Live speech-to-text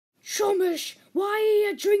Thomas, why are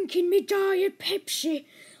you drinking me diet Pepsi?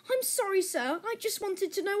 I'm sorry, sir. I just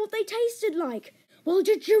wanted to know what they tasted like. Well,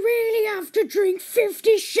 did you really have to drink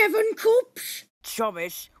 57 cups?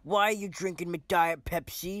 Thomas, why are you drinking me diet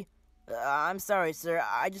Pepsi? I'm sorry, sir.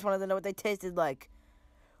 I just wanted to know what they tasted like.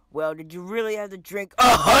 Well, did you really have to drink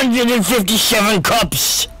 157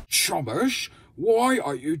 cups? Thomas, why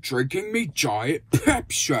are you drinking me diet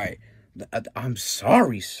Pepsi? I'm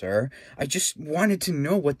sorry, sir. I just wanted to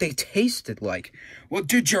know what they tasted like. Well,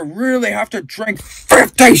 did you really have to drink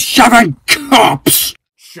 57 cups?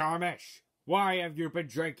 Thomas, why have you been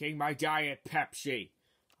drinking my diet Pepsi?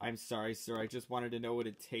 I'm sorry, sir. I just wanted to know what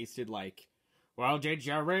it tasted like. Well, did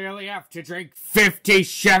you really have to drink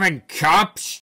 57 cups?